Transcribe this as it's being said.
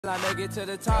I make it to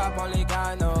the top, only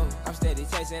God knows. I'm steady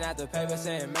chasing out the paper,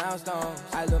 saying milestones.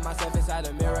 I look myself inside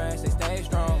the mirror and say stay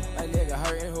strong. A nigga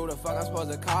hurting, who the fuck I'm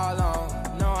supposed to call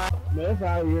on? No, I... Man, that's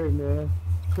out here, man.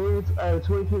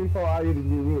 2024 out here to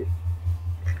get hit.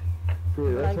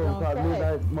 Shit, that's 12 o'clock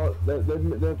midnight.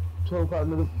 That 12 o'clock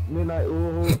midnight.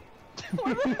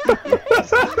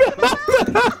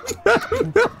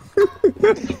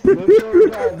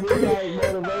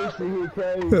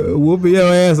 Whooping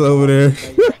your ass over there.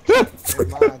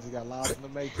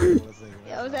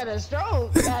 Yo, was that a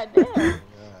stroke? Goddamn.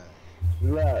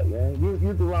 Relax, man.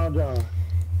 You the Ron John.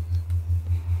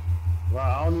 Well,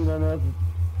 I don't need nothing else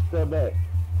to step back.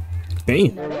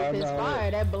 Damn. No, that is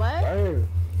fire. That black. Right here.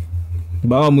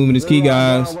 Ball movement is key,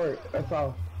 guys. That's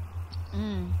all.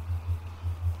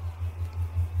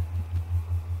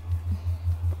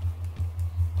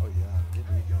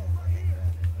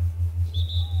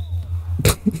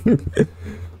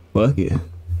 Fuck it.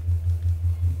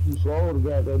 You slow to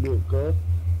got that bitch, cuz.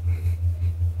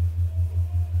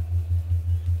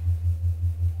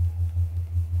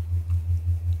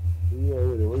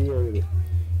 Where you at with it?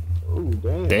 Ooh,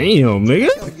 damn. Damn, nigga.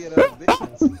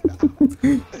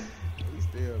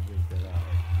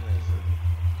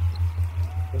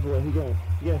 That's what he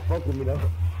gonna fuck with me though.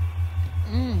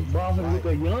 Boss gonna get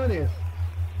that Giannis.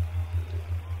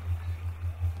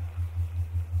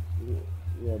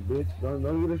 Yeah, bitch. Don't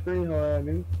get a screen hard at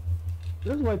me.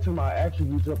 Just wait till my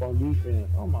attributes up on defense.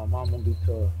 Oh, my mom gonna be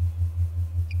tough.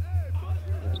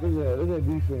 Look at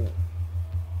defense.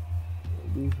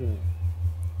 Defense.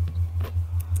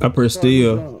 I press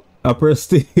steal.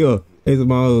 Ace of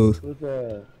my O's.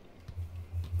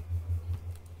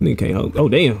 Nigga can't hold. Oh,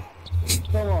 damn.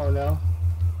 Come on now.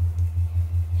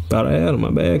 Thought I had him.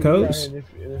 My bad, coach. In the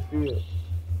field.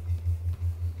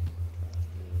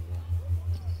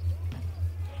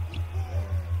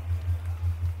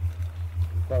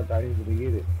 Thought he was gonna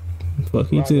get it.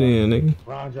 Fuck you too then, nigga.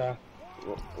 Raja.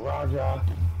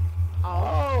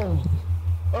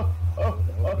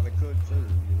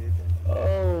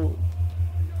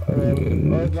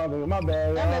 My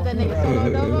bad.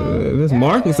 This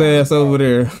Marcus ass over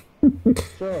there.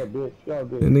 Sure, bitch. That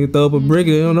nigga throw up a brick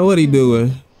and they don't know what he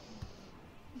doing.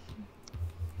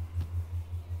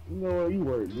 You know where you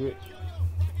work, bitch.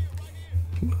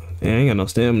 Yeah, I ain't got no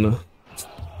stamina.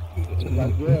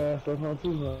 Like, yeah, that's not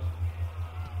too much.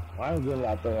 I ain't good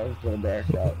out there. I just gonna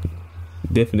back out.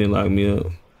 Definitely lock me up.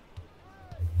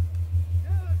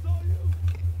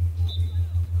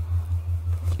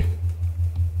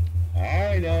 I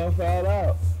ain't never fouled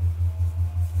out.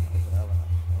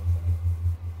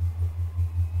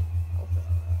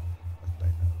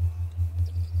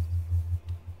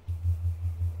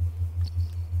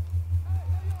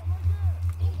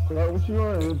 What you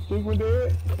want? You think we're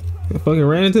dead? I fucking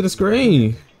ran into the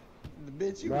screen. The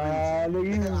bitch, you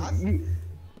reaching.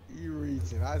 You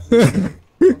reaching. I see you.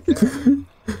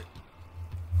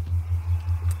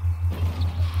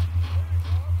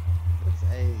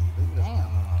 Hey, look at this.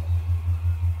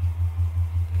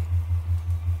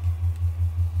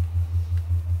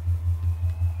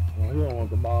 No, he don't want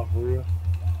the ball for real.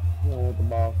 He don't want the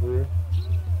ball for real.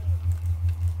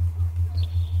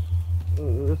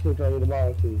 Let's see if I get the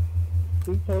ball to you.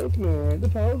 The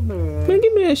postman. Man,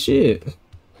 give me that shit.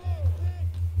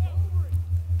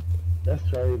 That's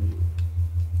crazy.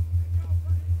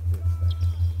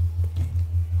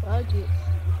 Buckets.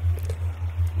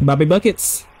 Bobby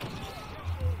Buckets.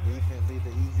 Defense lead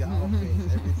the easy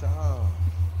offense every time.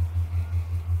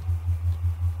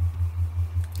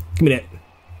 Give me that.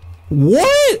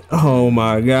 What? Oh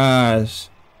my gosh.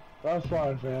 That's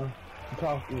fine, fam.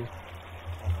 Talk to you.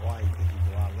 Why you think you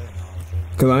go out letting all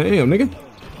this? Cause I am, nigga.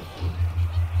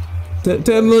 Tell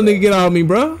the little nigga get off me,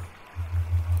 bro.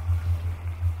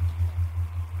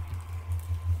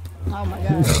 Oh my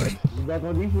god. You back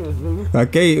on defense, nigga.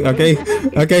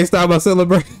 I can't stop my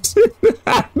celebration.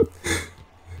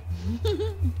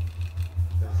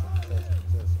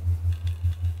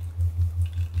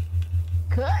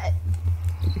 Cut.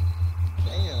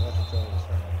 Damn, that's a total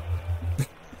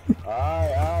turn.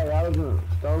 Alright, I was gonna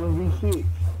stolen V6.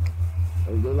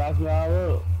 They lock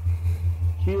y'all up.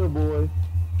 Kill, boy.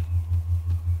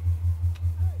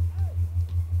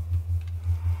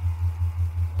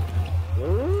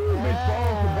 Ooh, big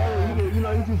song for both. You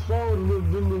know, you can sold a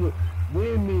little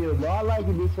windmill, but I like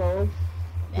it, big song.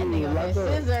 That nigga on that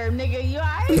scissor, nigga, you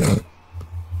alright?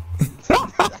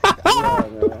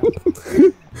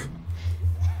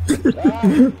 Get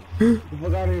the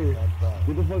fuck out of here.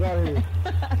 Get the fuck out of here.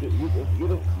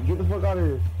 Get the fuck out of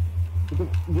here.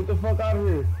 Get the fuck out of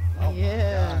here. Oh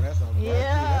yeah. God, that's a bucket.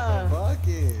 Yeah. That's a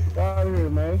bucket. Get out of here,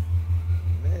 man.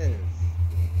 Man,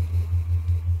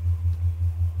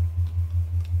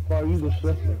 Or you just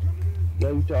slipping.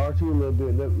 Let you to R2 a little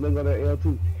bit. Let go to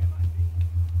L2.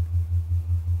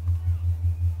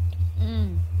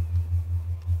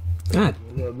 God.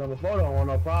 Number 4 don't want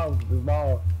no problems with this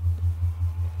ball.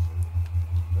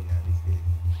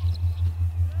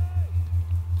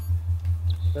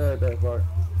 That part.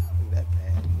 That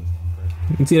bad.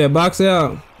 You see that box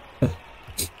out?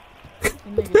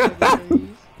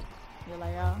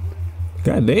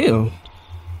 God damn.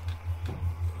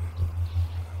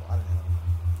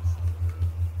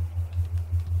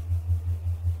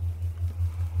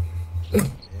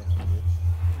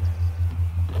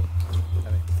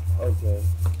 Okay.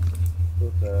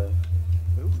 Okay.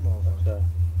 Okay.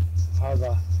 How's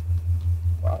that?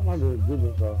 Why am I doing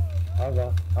good so? How's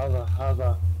that?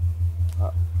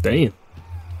 Damn.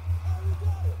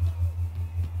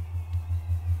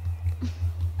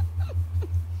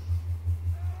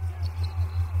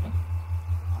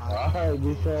 Alright,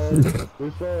 we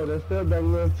saw that's still back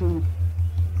left too.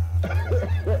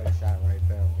 Shot right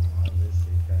there. This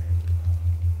shit crazy.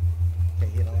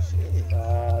 Can't hit on shit.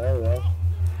 There you go.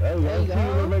 There you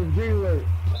go. Make the dream work.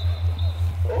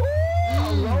 Oh,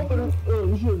 I'm open.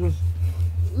 You should just.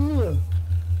 I'm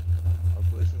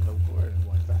pushing no board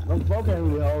one time. Them folk can't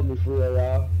really hold me for real,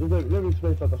 y'all. Let me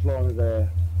space like a slow on his ass.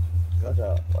 Watch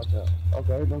out.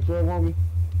 Okay, don't still want me.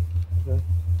 Okay.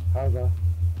 How's that?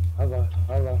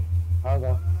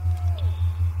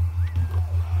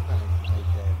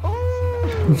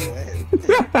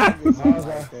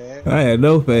 I had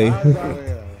no faith.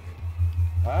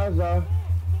 How's that?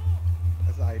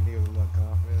 That's all you need, was a little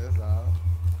confidence, that's all.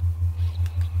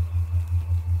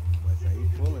 But say he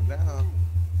pulling down.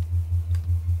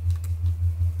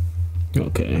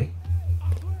 Okay.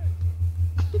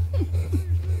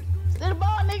 Still the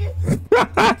ball, nigga.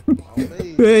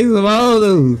 Hey, some all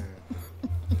those.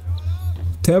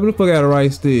 Tap the fuck out of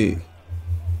right stick.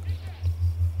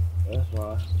 That's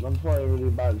fine. I'm probably really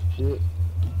about this shit.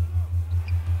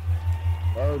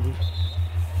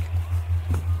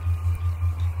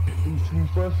 He's too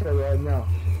frustrated right now.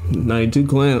 92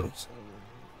 clamps.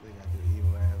 We got the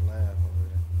evil ass laugh over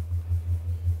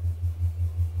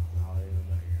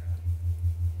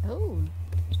there. No, Ooh.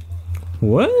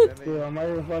 What? Yeah, I'm right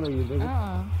in front of you,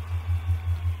 nigga.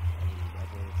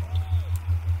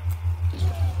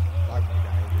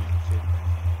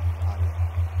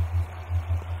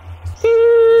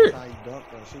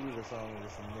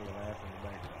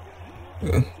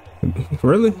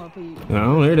 Really? I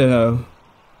don't hear that hoe.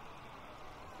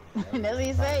 That's what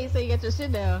you say. So you get your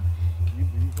shit down. You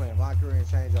playing vodka and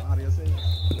change your audio setting?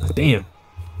 Damn.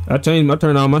 I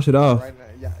turned all my shit off. Right now,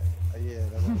 yeah,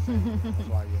 that's what I'm saying. That's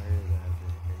why you hear that.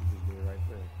 Okay, you just did it right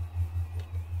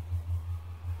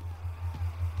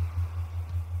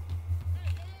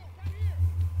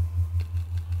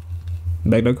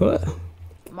there. Back no cut.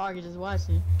 Margaret just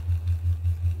watching.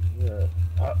 Yeah.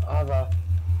 How's that?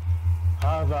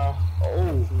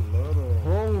 Oh.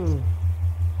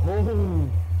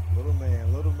 Little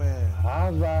man.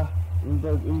 How's that? You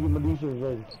get my defense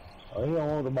ready. Oh, he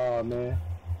don't want the ball, man.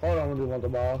 Hold on, really want the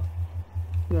ball.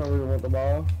 He don't really want the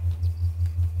ball.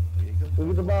 Go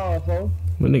get the ball, folks.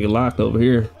 My nigga locked over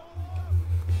here.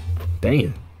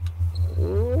 Damn.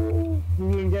 Ooh, he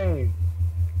in game.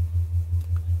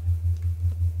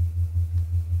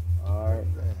 Alright.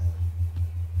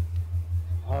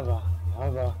 How's that?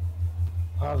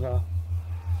 Oh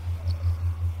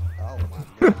my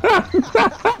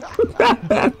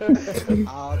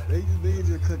god. They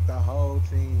just cooked the whole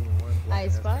team in one play. Hey,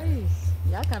 Spice.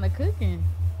 Y'all kind of cooking.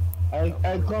 Hey,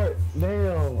 Clark.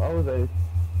 Damn, I was like,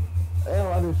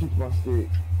 damn, I didn't shoot my stick.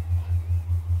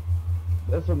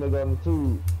 That's when they got in the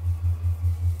tube.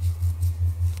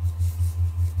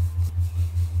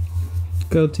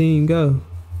 Go team, go.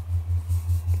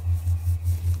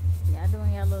 Y'all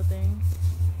doing y'all little thing.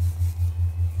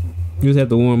 You just have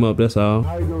to warm up, that's all.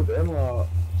 How you doing with the analog?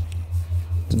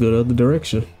 To go the other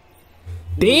direction.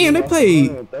 Damn, they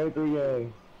played 33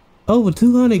 games. over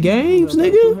 200 games,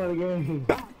 nigga. 200 games.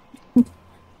 Lot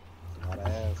of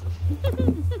asses.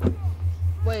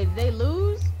 Wait, did they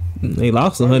lose? They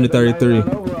lost 133.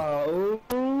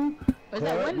 Overall. Was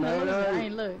that winning or losing? I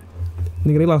ain't look.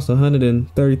 Nigga, they lost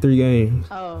 133 games.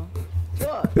 Oh.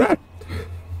 Fuck.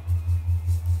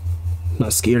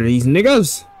 Not scared of these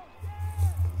niggas.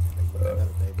 They get better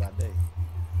day by day.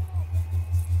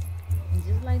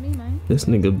 Just like me, man. This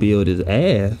nigga build his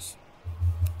ass.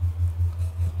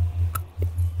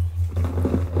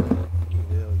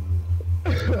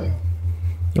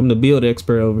 I'm the build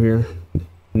expert over here.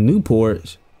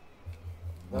 Newport.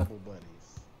 Bubble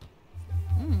buddies.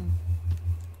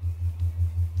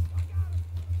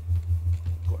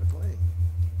 Quarter play.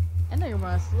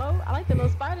 gonna run slow. I like the little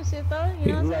spider shit though.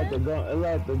 You know what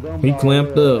I'm saying? He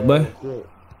clamped up, but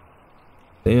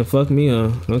damn, fuck me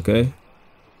on. Okay.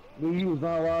 Dude, you was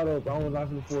not wide up. I was not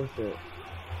gonna force that.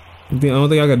 I don't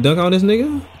think I got dunk on this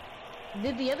nigga.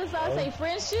 Did the other side say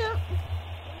friendship?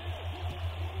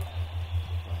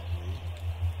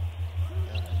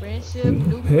 Friendship.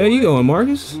 Hell, you going,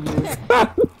 Marcus?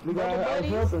 Nigga, I was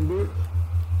helping, dude.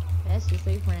 That should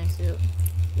say friendship.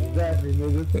 Exactly,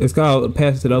 nigga. It's called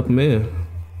pass to the open man.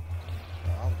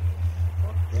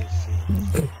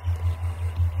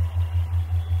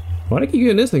 Why they keep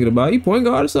getting this nigga the ball? You point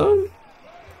guard or something?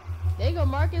 There you go,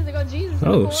 Marcus. There go Jesus. in the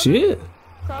Oh corner, shit!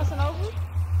 Crossing over.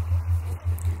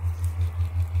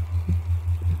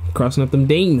 Crossing up them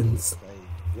demons.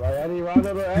 Like, I need round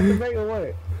up and activate or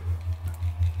what?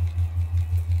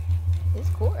 This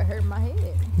court hurt my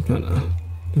head.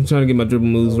 I'm trying to get my dribble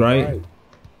moves right.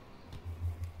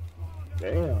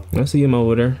 Damn. I see him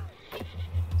over there.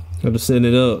 I'm just setting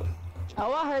it up.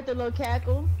 Oh, I heard the little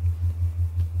cackle.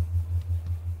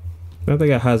 I think I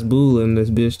got Hasbulla in this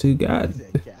bitch too. God,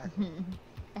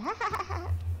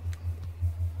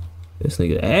 this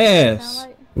nigga ass, Sound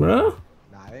like? bruh.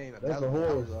 Nah, it ain't. That's That a was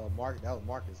horse. That was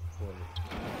Marcus before it.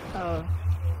 Oh. I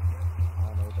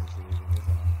don't know what that shit is. It's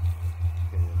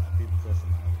okay, like, people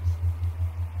cussing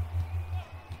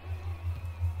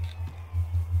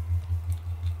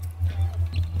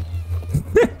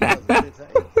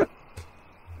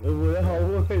That whole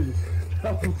was.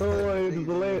 That whole was just a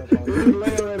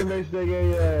layer animation they gave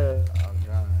your ass. Oh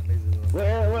god, niggas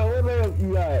What layers you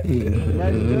got?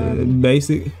 Magic gun?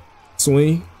 Basic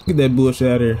swing. Get that bullshit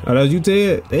out of here. Oh, that was you,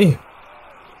 Ted? Damn.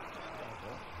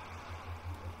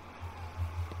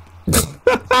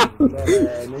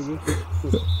 Nigga.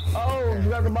 Oh, you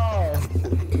got the ball.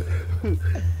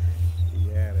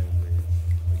 yeah, that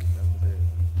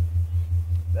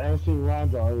bitch. I ain't seen Ron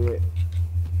John yet.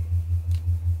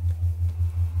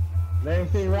 They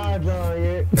ain't seen Ron John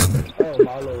yet. Oh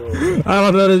my lord. I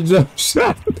don't know the jump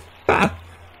shot. That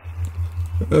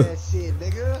shit,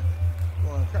 nigga.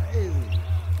 Going crazy.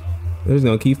 They're just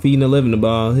gonna keep feeding 11 the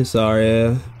ball. His sorry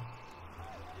ass.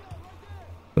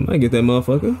 Somebody get that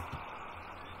motherfucker.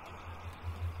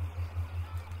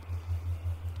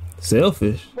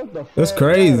 Selfish. What the fuck? That's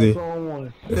crazy.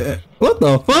 What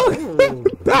the fuck?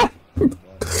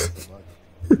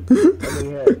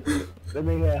 That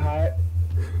nigga had hot.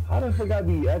 How the fuck I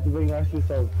be activating that shit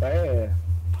so fast?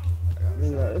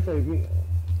 Nigga, it's like me.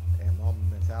 And mama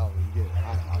mentality, you get I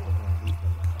put on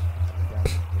defense. I got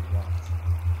 3 blocks.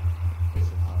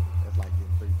 It's like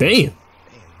getting 3. Damn.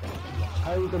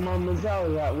 How you get the mom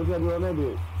mentality out? What you gotta do on that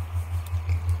bitch?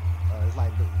 It's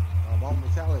like mama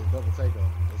mentality is double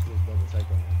takeover. It's just double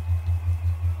takeover.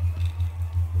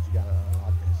 But you gotta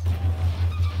unlock that shit.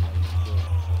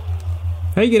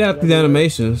 How you get out these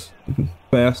animations I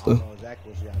faster? don't know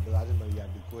exactly what you gotta do. I just know you gotta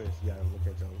do quests. You gotta look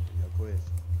at your quest.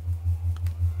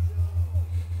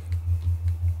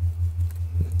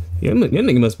 Yeah, that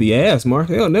nigga must be ass, Mark.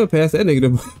 They'll never pass that nigga the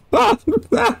ball. So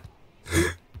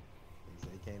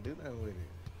you can't do nothing with it.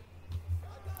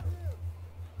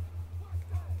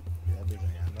 That bitch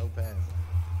ain't got no pass.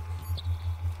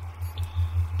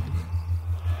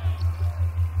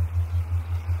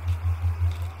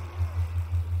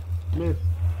 Miss.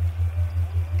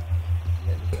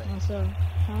 What's up?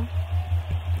 Huh?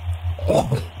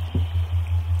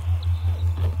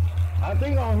 I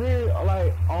think on here,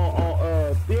 like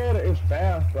on theater, it's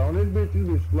fast. On this bitch, you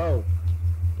just slow.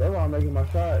 That's why I'm making my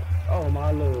shot. Oh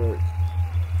my lord.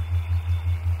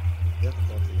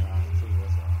 Difficulty high too.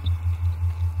 That's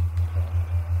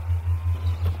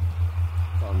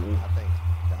all. I mean, I think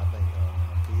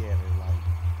theater is like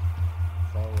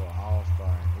pro or all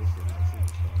star, and this shit like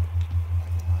superstar.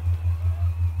 Like in my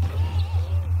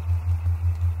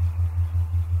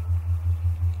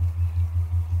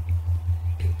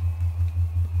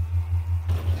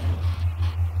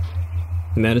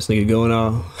Now this nigga going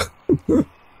off.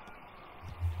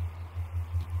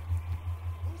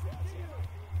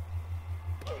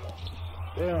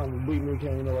 damn, beat me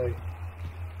came away.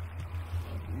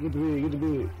 Get the bid, get the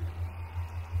bid.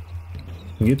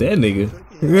 Get that nigga.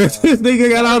 This nigga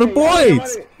got all the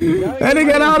points. That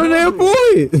nigga got all of their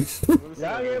points.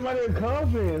 Y'all get my nigga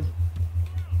confidence.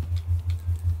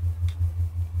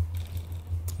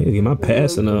 Hey, get my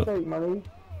passing up. Take, my nigga.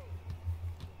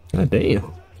 God damn.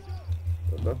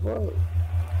 What the fuck?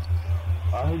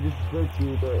 I hate disrespect you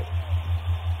with that.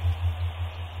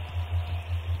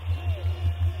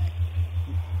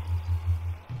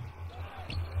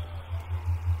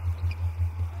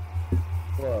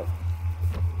 What?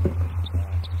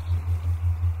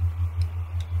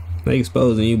 They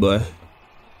exposing you, boy.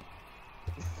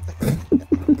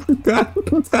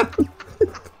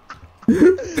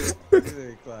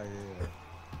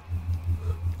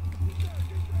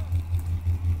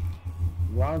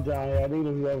 Ron John, I think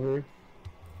he's over here.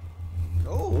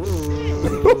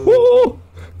 Oh,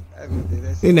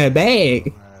 In that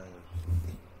bag.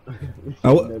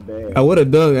 I would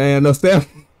have done. I ain't no step.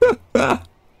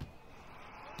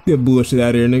 Get bullshit out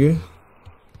of here, nigga.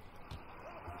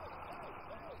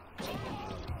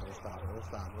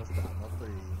 No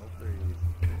threes, no threes.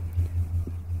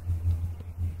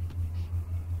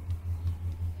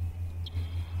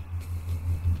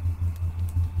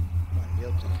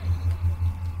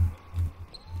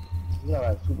 You got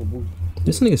like super boost.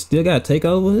 This nigga still gotta take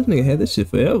over. This nigga had this shit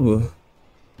forever.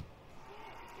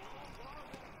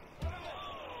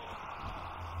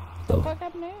 What the fuck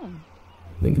happened to him?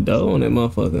 Nigga dove on that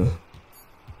motherfucker.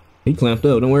 He clamped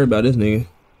up. Don't worry about this nigga.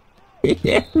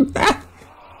 Can't be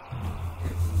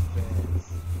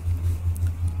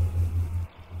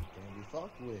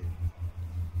fucked with.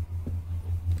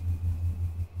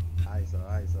 ISO.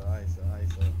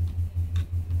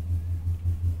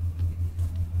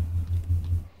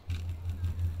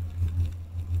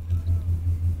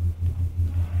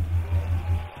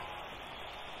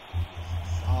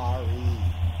 Sorry.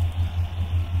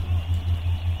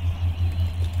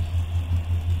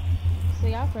 So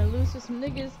y'all finna lose to some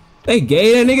niggas. They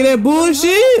gave that nigga that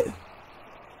bullshit. That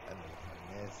nigga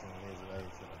finessing his way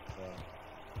to the cup.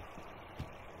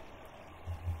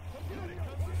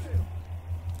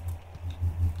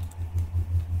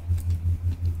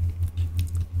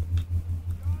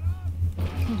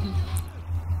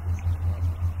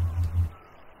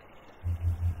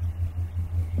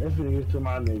 That's what it is to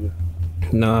my nigga.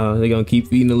 Nah, they gonna keep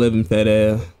feeding the living fat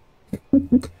ass.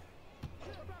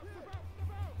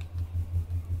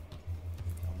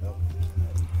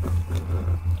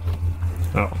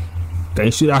 Oh,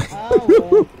 thank shit. Oh,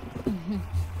 well.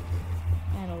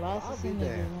 And a loss I'll of be some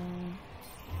there. niggas, man.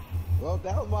 Well,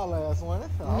 that was my last one.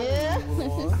 Yeah.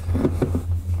 I'll